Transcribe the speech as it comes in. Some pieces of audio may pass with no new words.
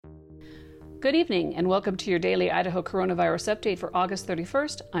Good evening and welcome to your daily Idaho coronavirus update for August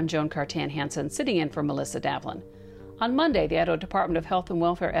 31st. I'm Joan Cartan-Hansen, sitting in for Melissa Davlin. On Monday, the Idaho Department of Health and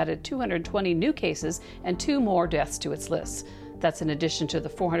Welfare added 220 new cases and 2 more deaths to its list. That's in addition to the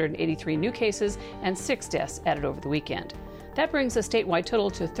 483 new cases and 6 deaths added over the weekend. That brings the statewide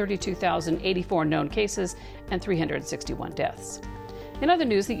total to 32,084 known cases and 361 deaths. In other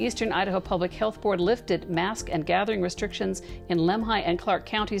news, the Eastern Idaho Public Health Board lifted mask and gathering restrictions in Lemhi and Clark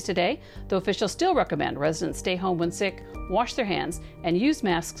counties today, though officials still recommend residents stay home when sick, wash their hands, and use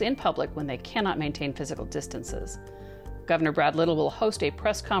masks in public when they cannot maintain physical distances. Governor Brad Little will host a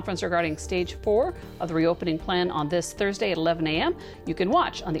press conference regarding Stage 4 of the reopening plan on this Thursday at 11 a.m. You can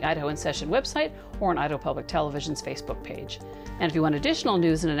watch on the Idaho in Session website or on Idaho Public Television's Facebook page. And if you want additional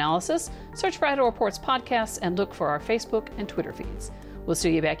news and analysis, search for Idaho Reports podcasts and look for our Facebook and Twitter feeds. We'll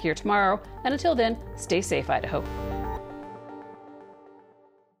see you back here tomorrow, and until then, stay safe, Idaho.